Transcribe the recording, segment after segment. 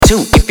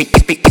two,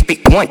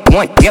 one,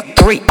 one, yep,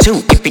 3, 2,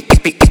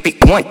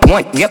 one,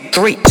 one, yep,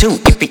 3, 2,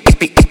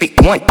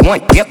 one,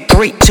 one, yep,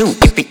 3, 2,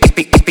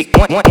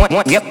 one, one,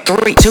 one, yep,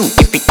 3, 2,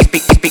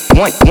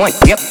 one, one,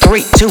 yep,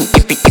 3, 2,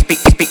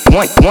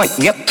 one, one,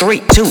 yep, 3,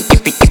 2,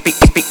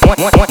 one,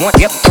 one,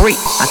 yep, 3.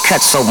 I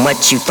cut so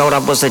much you thought I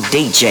was a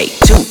DJ.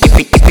 2,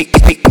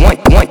 one,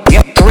 one,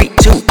 yep, 3,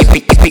 2,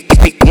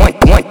 one,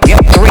 one,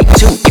 yep, 3,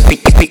 2,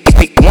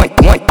 one,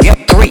 one, yep,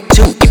 3,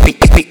 2,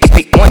 one,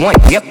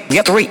 one, yep,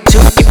 3, 2,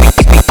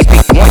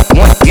 one,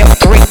 one, yep,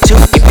 3, 2,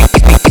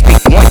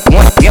 one,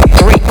 one, yep,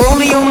 3.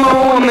 Rollie on my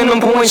arm and I'm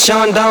pouring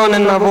Sean down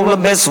and I roll the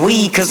best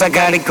weed 'cause I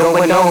got it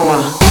going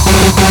on.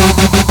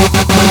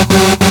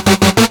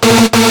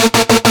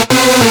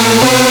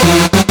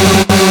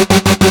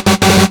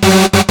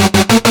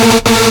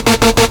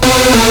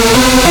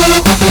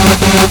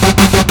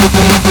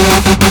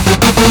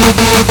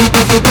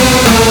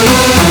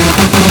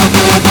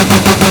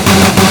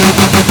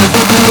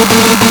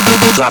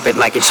 Drop it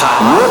like it's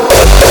hot.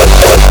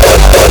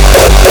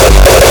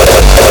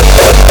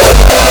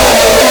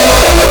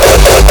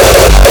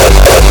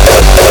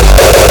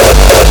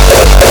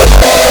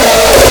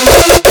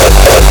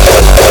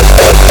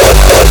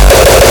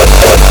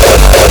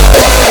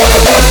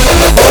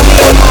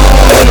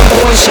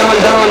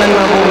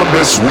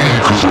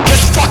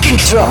 Just fucking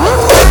drop.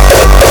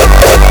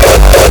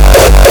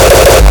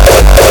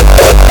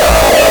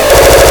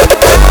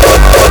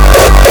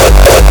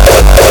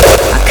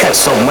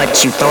 So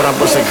much you thought I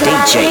was a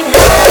DJ.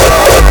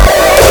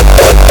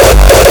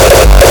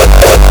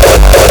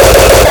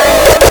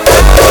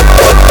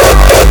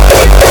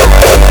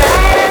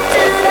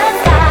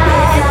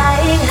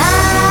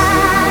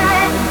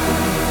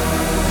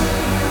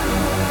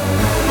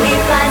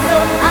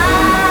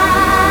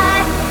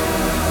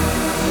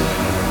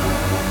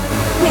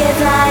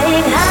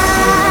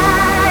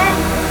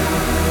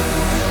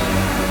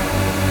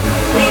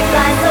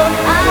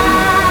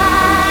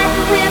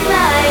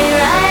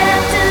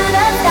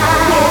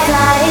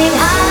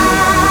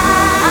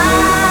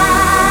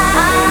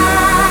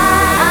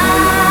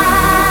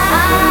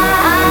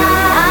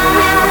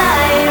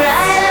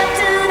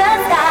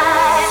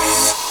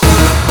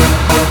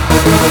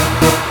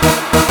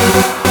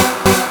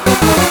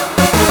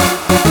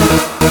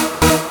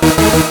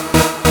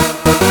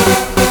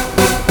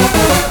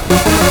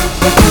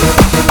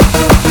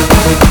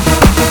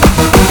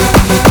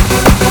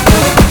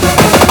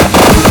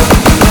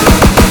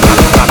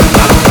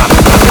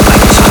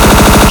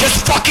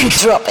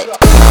 Drop it.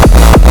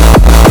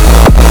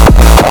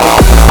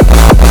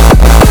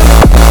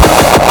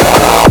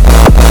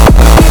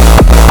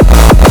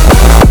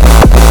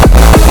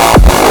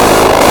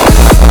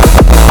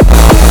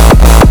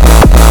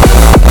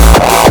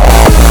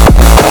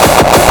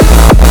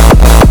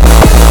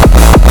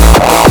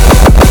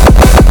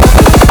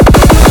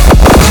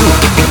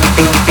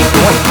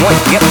 One,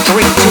 yep,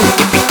 3, 2.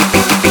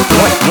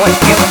 One,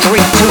 yep,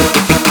 3, 2.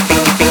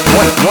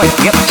 One,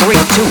 yep, 3,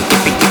 2.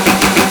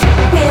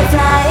 We're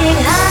flying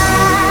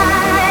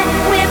high,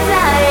 we're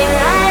flying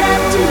right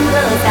up to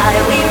the sky.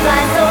 We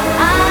fly so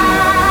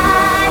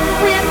high,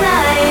 we're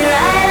flying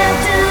right up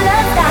to the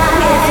sky.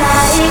 We're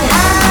flying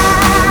high,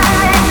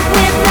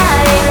 we're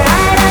flying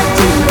right up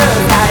to the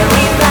sky.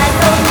 We fly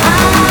so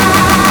high,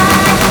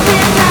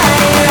 we're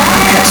flying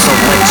right up to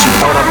the sky. So much you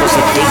thought I was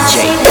a DJ.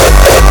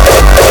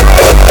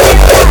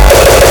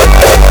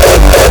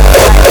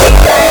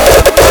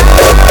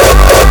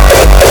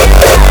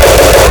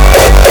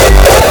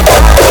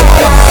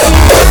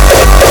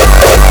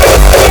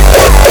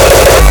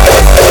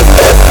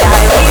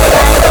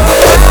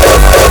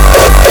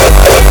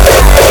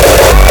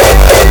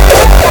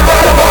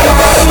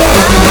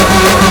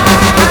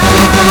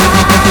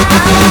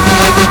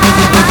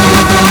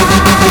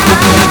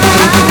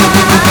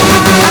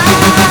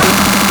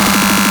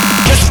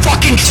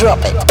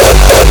 Drop it.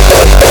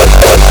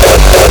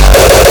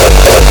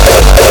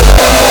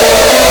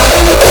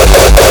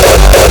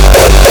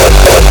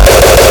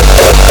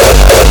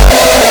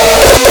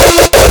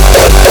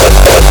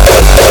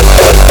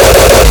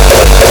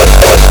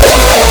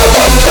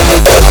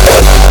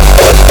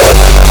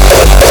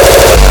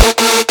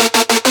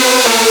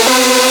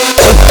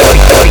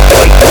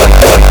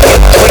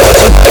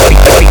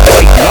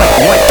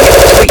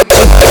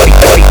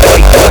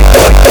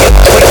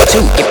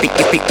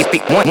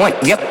 One,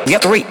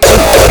 yep, 3, 2. One, yep,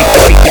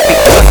 3,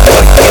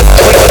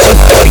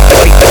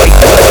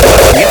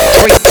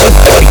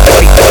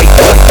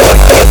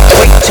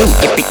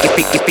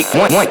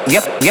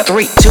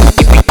 2.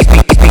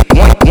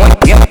 One,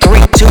 yep, 3, 2. One, yep,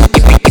 3, 2.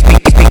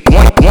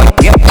 One,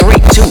 yep, 3,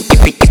 2.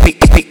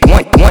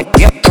 One,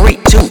 yep, 3,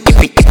 2.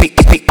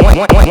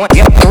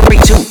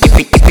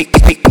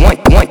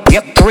 One,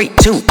 yep, 3,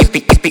 2. One,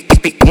 yep,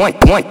 3,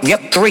 2. One,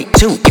 yep, 3,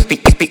 2.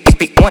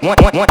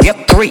 One,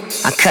 yep, 3.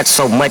 I cut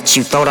so much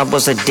you thought I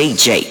was a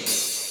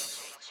DJ.